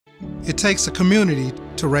It takes a community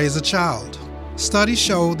to raise a child. Studies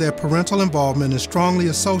show that parental involvement is strongly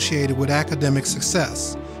associated with academic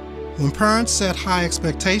success. When parents set high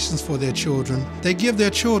expectations for their children, they give their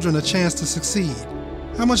children a chance to succeed.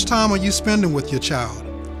 How much time are you spending with your child?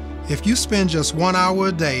 If you spend just 1 hour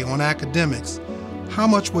a day on academics, how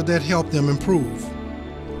much would that help them improve?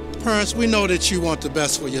 Parents, we know that you want the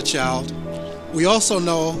best for your child. We also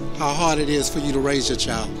know how hard it is for you to raise your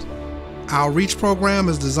child. Our REACH program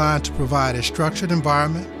is designed to provide a structured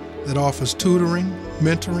environment that offers tutoring,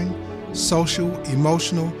 mentoring, social,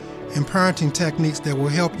 emotional, and parenting techniques that will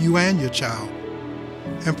help you and your child.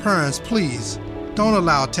 And parents, please, don't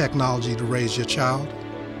allow technology to raise your child.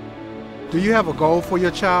 Do you have a goal for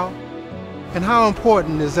your child? And how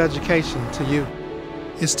important is education to you?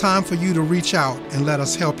 It's time for you to reach out and let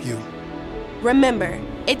us help you. Remember,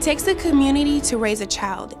 it takes a community to raise a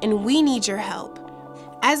child, and we need your help.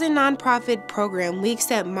 As a nonprofit program, we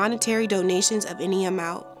accept monetary donations of any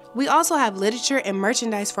amount. We also have literature and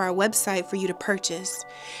merchandise for our website for you to purchase.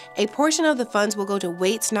 A portion of the funds will go to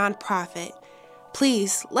Waits Nonprofit.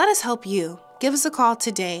 Please, let us help you. Give us a call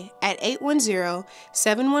today at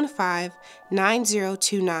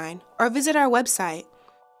 810-715-9029 or visit our website